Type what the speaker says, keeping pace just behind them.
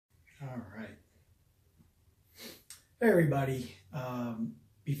All right. Hey, everybody.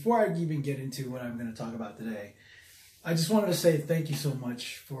 Before I even get into what I'm going to talk about today, I just wanted to say thank you so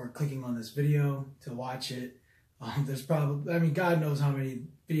much for clicking on this video to watch it. There's probably, I mean, God knows how many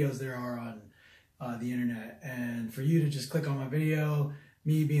videos there are on the internet. And for you to just click on my video,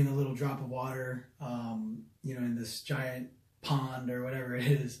 me being a little drop of water, you know, in this giant pond or whatever it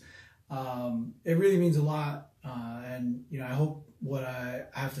is, it really means a lot. And, you know, I hope what I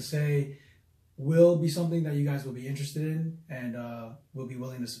have to say will be something that you guys will be interested in and will be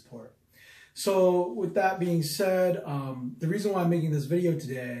willing to support. So with that being said, the reason why I'm making this video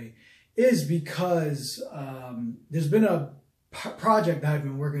today is because there's been a project that I've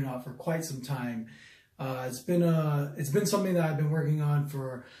been working on for quite some time. It's been something that I've been working on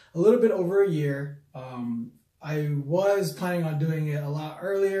for a little bit over a year. I was planning on doing it a lot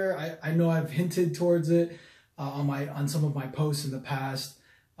earlier. I know I've hinted towards it on some of my posts in the past.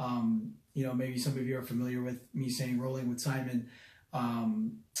 You know, maybe some of you are familiar with me saying Rolling with Simon.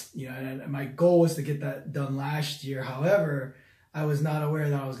 You know, and my goal was to get that done last year. However, I was not aware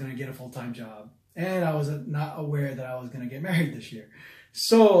that I was going to get a full-time job, and I was not aware that I was going to get married this year.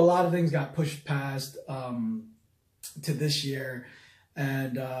 So a lot of things got pushed past to this year.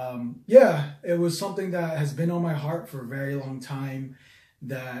 And yeah, it was something that has been on my heart for a very long time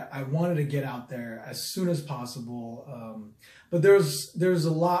that I wanted to get out there as soon as possible. But there's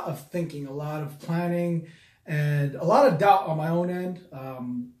a lot of thinking, a lot of planning, and a lot of doubt on my own end.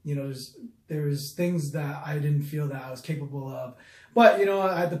 You know, there's things that I didn't feel that I was capable of. But, you know,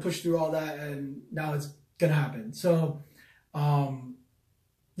 I had to push through all that, and now it's going to happen. So,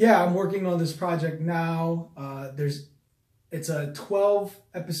 yeah, I'm working on this project now. It's a 12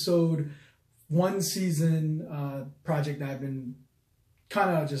 episode, 1 season project that I've been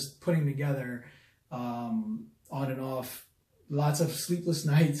kind of just putting together on and off. Lots of sleepless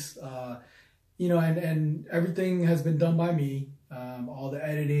nights, you know, and everything has been done by me. All the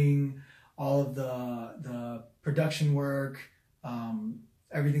editing, all of the production work,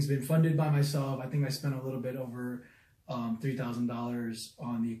 everything's been funded by myself. I think I spent a little bit over $3,000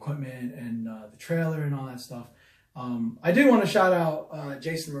 on the equipment and the trailer and all that stuff. I did want to shout out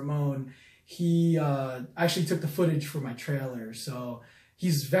Jason Ramon. He actually took the footage for my trailer. So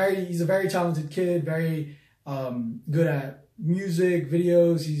he's a very talented kid, very good at music,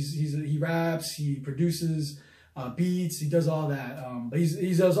 videos. He raps, he produces beats, he does all that. But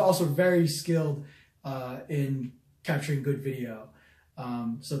he's also very skilled in capturing good video.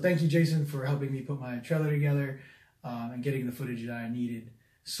 So thank you, Jason, for helping me put my trailer together and getting the footage that I needed.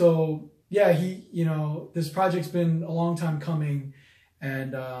 So yeah, you know, this project's been a long time coming,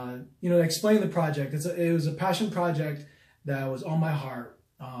 and you know, to explain the project, it was a passion project that was on my heart,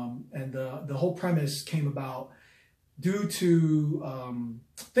 and the whole premise came about due to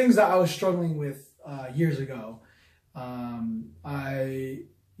things that I was struggling with years ago. You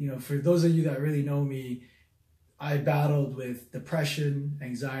know, for those of you that really know me, I battled with depression,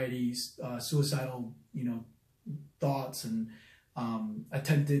 anxiety, suicidal, you know, thoughts, and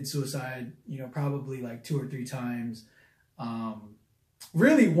attempted suicide, you know, probably like 2 or 3 times.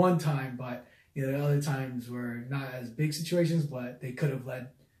 Really 1 time, but you know, the other times were not as big situations, but they could have led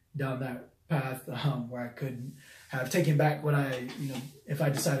down that path where I could have taken back what you know, if I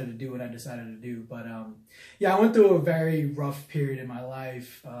decided to do what I decided to do. But yeah, I went through a very rough period in my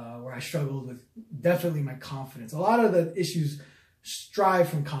life where I struggled with definitely my confidence. A lot of the issues strive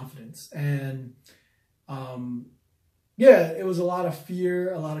from confidence, and yeah, it was a lot of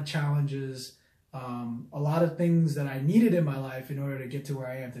fear, a lot of challenges, a lot of things that I needed in my life in order to get to where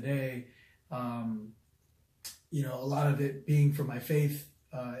I am today. You know, a lot of it being from my faith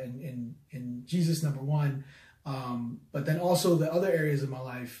in Jesus, number one, but then also the other areas of my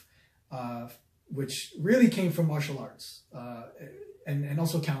life, which really came from martial arts and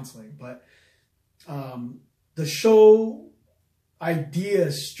also counseling. But the show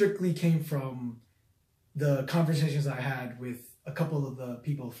idea strictly came from the conversations I had with a couple of the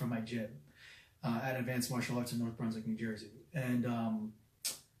people from my gym at Advanced Martial Arts in North Brunswick, New Jersey. And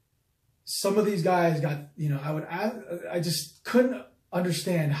some of these guys got, you know, I just couldn't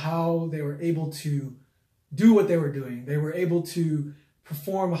understand how they were able to do what they were doing. They were able to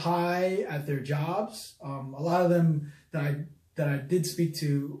perform high at their jobs. A lot of them that I did speak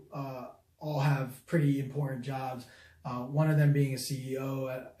to all have pretty important jobs. One of them being a CEO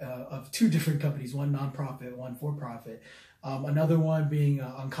of 2 different companies, one nonprofit, one for-profit. Another one being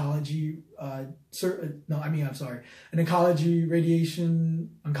oncology, an oncology radiation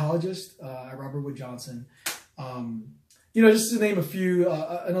oncologist at Robert Wood Johnson. You know, just to name a few.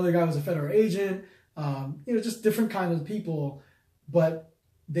 Another guy was a federal agent. You know, just different kinds of people. But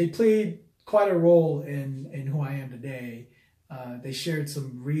they played quite a role in who I am today. They shared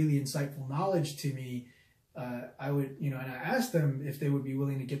some really insightful knowledge to me. I would, and I asked them if they would be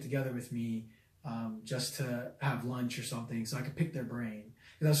willing to get together with me just to have lunch or something so I could pick their brain.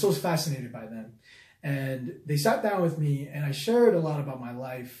 Because I was so fascinated by them. And they sat down with me and I shared a lot about my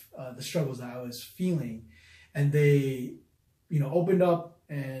life, the struggles that I was feeling. And they, opened up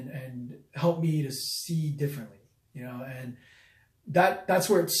and helped me to see differently, and that's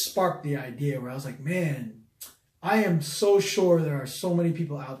where it sparked the idea where I was like, man, I am so sure there are so many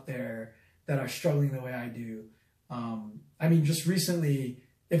people out there that are struggling the way I do. I mean, just recently,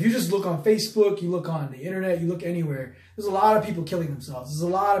 if you just look on Facebook, you look on the internet, you look anywhere, there's a lot of people killing themselves. There's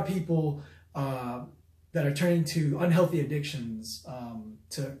a lot of people that are turning to unhealthy addictions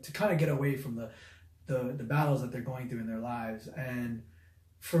to kind of get away from the battles that they're going through in their lives. And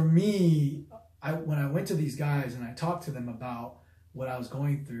for me, when I went to these guys and I talked to them about what I was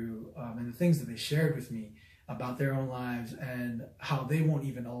going through and the things that they shared with me about their own lives and how they won't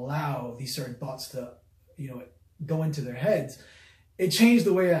even allow these certain thoughts to, go into their heads, it changed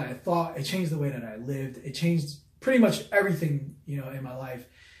the way that I thought. It changed the way that I lived. It changed pretty much everything, in my life.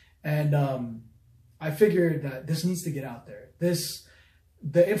 And I figured that this needs to get out there.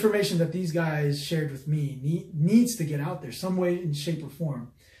 The information that these guys shared with me needs to get out there some way, in shape or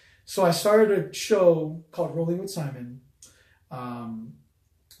form. So I started a show called Rolling with Simon.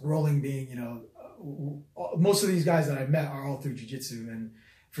 Rolling being, most of these guys that I met are all through jiu-jitsu. And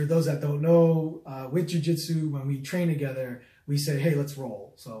for those that don't know, with jiu-jitsu, when we train together, we say, hey, let's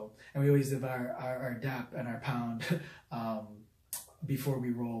roll. So, and we always do our dap and our pound before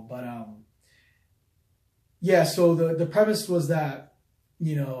we roll. But yeah, so the premise was that,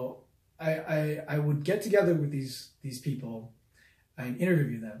 I would get together with these people and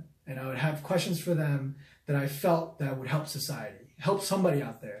interview them, and I would have questions for them that I felt that would help society, help somebody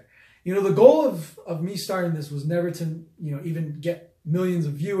out there. The goal of me starting this was never to, even get millions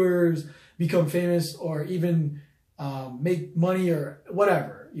of viewers, become famous, or even make money or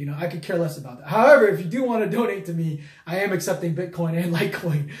whatever. I could care less about that. However, if you do want to donate to me, I am accepting Bitcoin and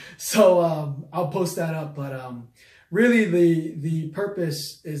Litecoin. So I'll post that up. But really the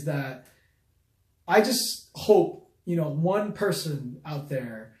purpose is that I just hope, one person out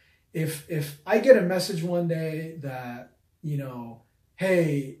there, if I get a message one day that,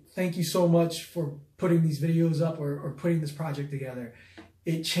 hey, thank you so much for putting these videos up or putting this project together.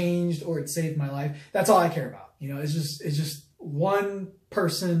 It changed or it saved my life. That's all I care about. It's just one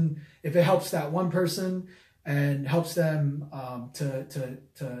person. If it helps that one person and helps them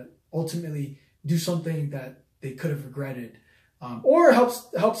to ultimately do something that they could have regretted, or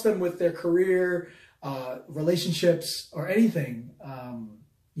helps them with their career, relationships, or anything,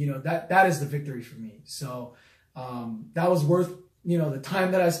 that is the victory for me. So that was worth the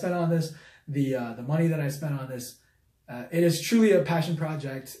time that I spent on this, the money that I spent on this. It is truly a passion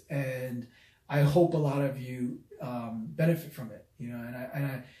project, and I hope a lot of you benefit from it.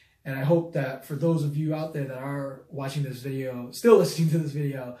 And I hope that for those of you out there that are watching this video, still listening to this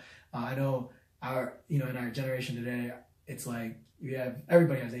video, I know in our generation today, it's like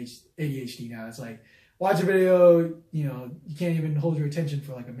everybody has ADHD now. It's like, watch a video, you can't even hold your attention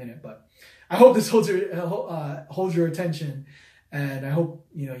for like a minute. But I hope this holds your attention, and I hope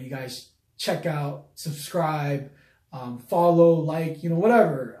you guys check out, subscribe, follow, like,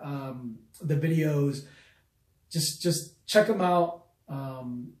 whatever, the videos. Just check them out,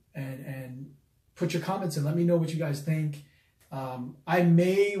 and put your comments in. Let me know what you guys think. I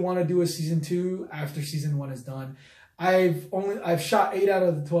may want to do a season 2 after season 1 is done. I've shot 8 out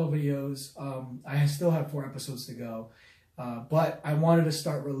of the 12 videos. I still have 4 episodes to go. But I wanted to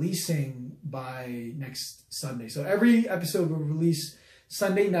start releasing by next Sunday. So every episode will release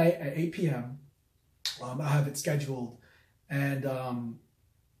Sunday night at 8 p.m. I have it scheduled. And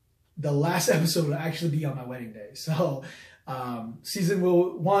the last episode will actually be on my wedding day. So season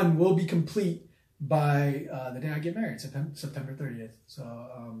 1 will be complete by the day I get married, September 30th.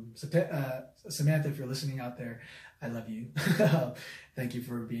 So Samantha, if you're listening out there, I love you. Thank you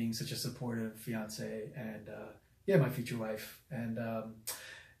for being such a supportive fiance and my future wife. And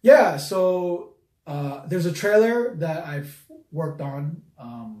so there's a trailer that I've worked on,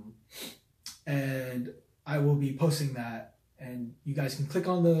 and I will be posting that, and you guys can click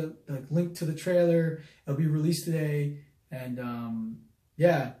on the link to the trailer. It'll be released today. And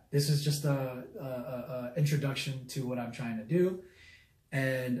this is just a introduction to what I'm trying to do.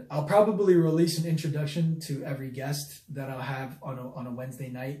 And I'll probably release an introduction to every guest that I'll have on a Wednesday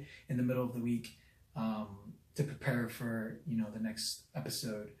night in the middle of the week, to prepare for, the next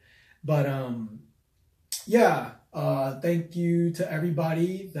episode. But yeah, thank you to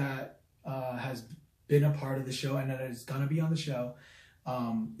everybody that has been a part of the show and that is gonna be on the show.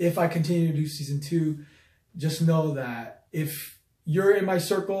 If I continue to do season 2, just know that if you're in my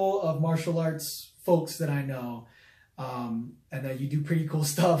circle of martial arts folks that I know, and that you do pretty cool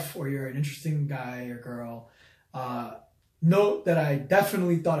stuff, or you're an interesting guy or girl, note that I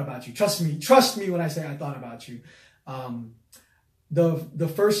definitely thought about you. Trust me when I say I thought about you.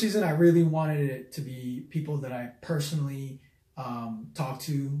 The first season, I really wanted it to be people that I personally talk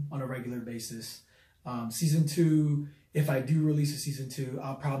to on a regular basis. Season 2, if I do release a season 2,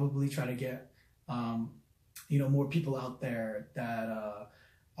 I'll probably try to get more people out there that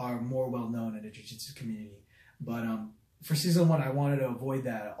are more well known in the jiu-jitsu community. But for season 1, I wanted to avoid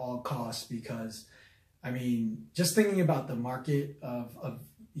that at all costs, because I mean, just thinking about the market of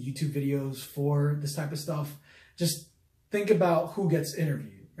YouTube videos for this type of stuff, just think about who gets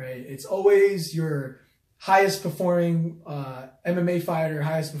interviewed, right? It's always your highest performing MMA fighter,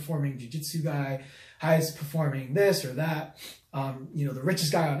 highest performing jiu-jitsu guy, highest performing this or that, the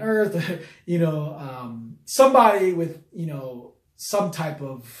richest guy on earth, somebody with, some type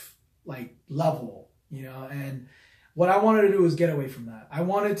of like level, and what I wanted to do was get away from that. I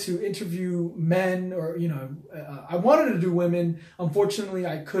wanted to interview men, or, I wanted to do women. Unfortunately,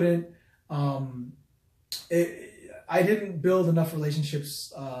 I couldn't. I didn't build enough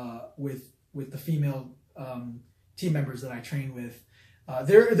relationships with the female team members that I trained with.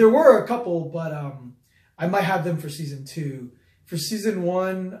 There were a couple, but I might have them for season 2. For season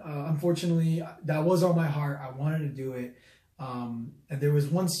 1, unfortunately, that was on my heart. I wanted to do it. And there was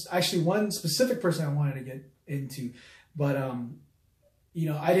one specific person I wanted to get into, but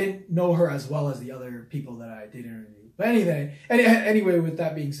I didn't know her as well as the other people that I did interview. But anyway, with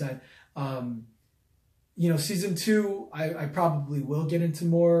that being said, season 2, I probably will get into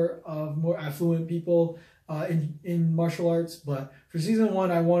more affluent people in martial arts. But for season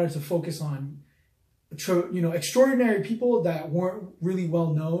 1, I wanted to focus on extraordinary people that weren't really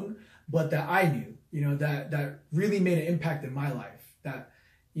well known, but that I knew, that really made an impact in my life, that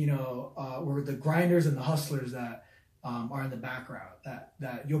were the grinders and the hustlers that are in the background,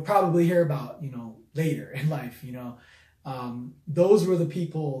 that you'll probably hear about, later in life. Those were the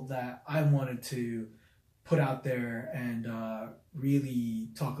people that I wanted to put out there and really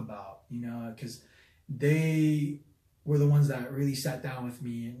talk about, because they were the ones that really sat down with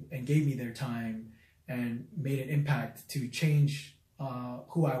me and gave me their time and made an impact to change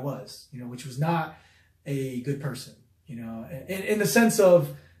who I was, which was not a good person, in the sense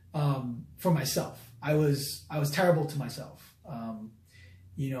of, for myself, I was terrible to myself,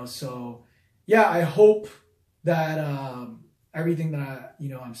 so yeah, I hope that everything that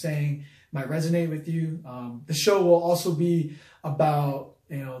I'm saying might resonate with you. The show will also be about,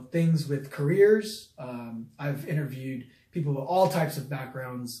 things with careers. I've interviewed people with all types of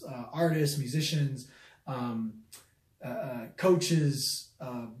backgrounds, artists, musicians, coaches,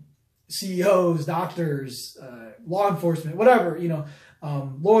 CEOs, doctors, law enforcement, whatever,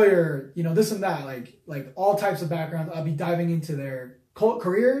 lawyer, this and that, like all types of backgrounds. I'll be diving into their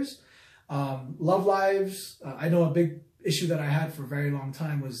careers, love lives. I know a big issue that I had for a very long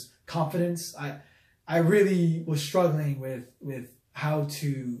time was confidence. I really was struggling with how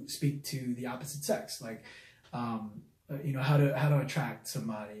to speak to the opposite sex, like, how to attract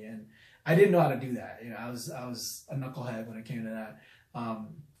somebody, and I didn't know how to do that. I was a knucklehead when it came to that.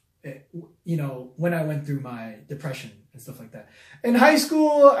 When I went through my depression and stuff like that in high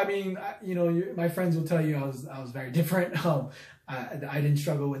school, I mean, my friends will tell you I was very different. I didn't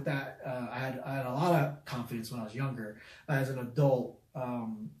struggle with that. I had a lot of confidence when I was younger. As an adult,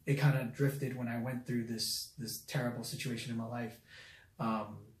 it kind of drifted when I went through this terrible situation in my life.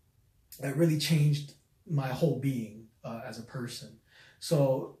 It really changed my whole being as a person.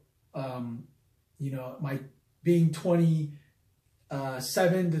 So, my being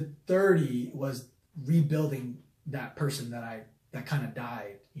 27 to 30 was rebuilding that person that kind of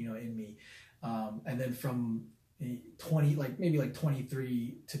died, in me. And then from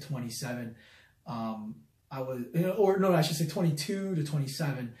 23 to 27, I was, I should say 22 to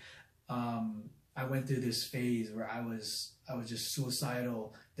 27. I went through this phase where I was just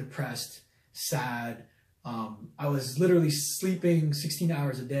suicidal, depressed, sad. I was literally sleeping 16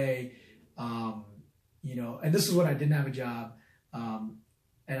 hours a day, and this is when I didn't have a job.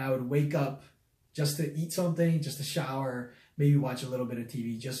 And I would wake up just to eat something, just to shower, maybe watch a little bit of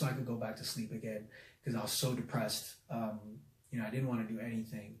TV, just so I could go back to sleep again, because I was so depressed. I didn't want to do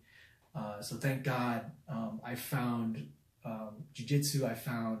anything. So thank God, I found jiu-jitsu. I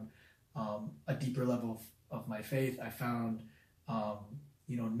found a deeper level of my faith. I found,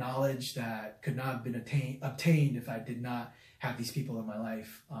 knowledge that could not have been obtained if I did not have these people in my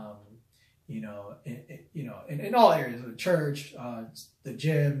life. In all areas of the church, the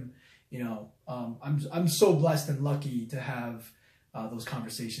gym. I'm so blessed and lucky to have those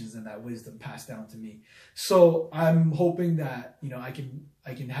conversations and that wisdom passed down to me. So I'm hoping that I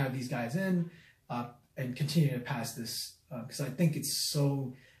can have these guys in and continue to pass this because I think it's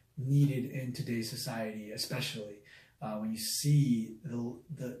so needed in today's society, especially when you see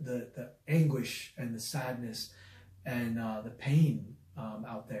the anguish and the sadness and the pain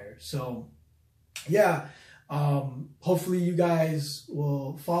out there. So yeah, hopefully you guys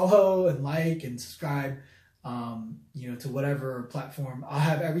will follow and like and subscribe to whatever platform. I'll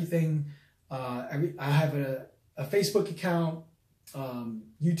have everything. I have a Facebook account,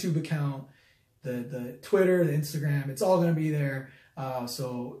 YouTube account, the Twitter, the Instagram. It's all going to be there.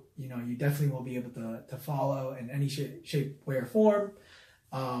 So you definitely will be able to follow in any shape, way, or form.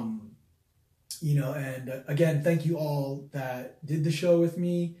 And again, thank you all that did the show with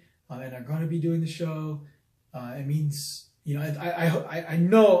me and are going to be doing the show. It means, I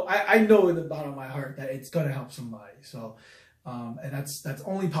know in the bottom of my heart that it's going to help somebody. So, and that's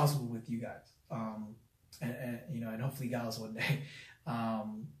only possible with you guys. And hopefully gals one day.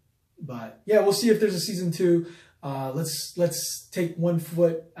 But yeah, we'll see if there's a season 2. Let's take one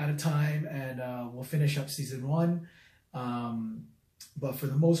foot at a time, and we'll finish up season 1. But for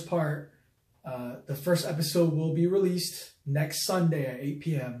the most part, the first episode will be released next Sunday at 8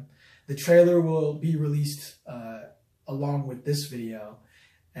 p.m. The trailer will be released along with this video,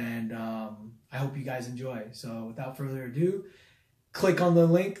 and I hope you guys enjoy. So without further ado, click on the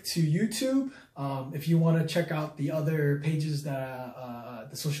link to YouTube. If you want to check out the other pages that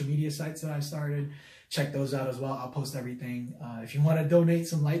the social media sites that I started, check those out as well. I'll post everything. If you want to donate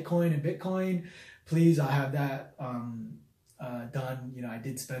some Litecoin and Bitcoin, please, I'll have that done. I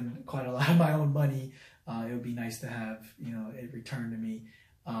did spend quite a lot of my own money. It would be nice to have it returned to me.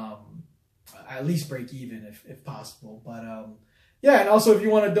 At least break even if possible. But yeah, and also if you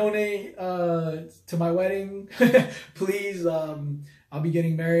want to donate to my wedding, please. I'll be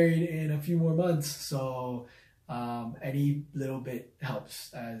getting married in a few more months, so any little bit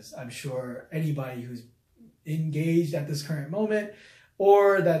helps, as I'm sure anybody who's engaged at this current moment,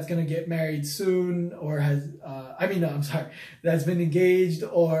 or that's gonna get married soon, or that's been engaged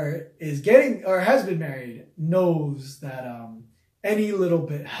or is getting or has been married, knows that any little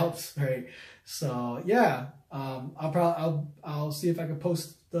bit helps, right? So yeah, I'll see if I can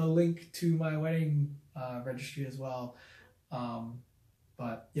post the link to my wedding registry as well.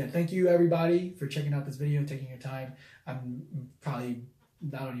 But yeah, thank you everybody for checking out this video, taking your time. I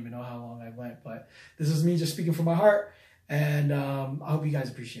don't even know how long I went, but this is me just speaking from my heart, and I hope you guys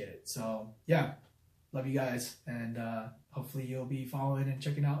appreciate it. So yeah, love you guys, and hopefully you'll be following and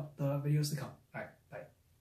checking out the videos to come.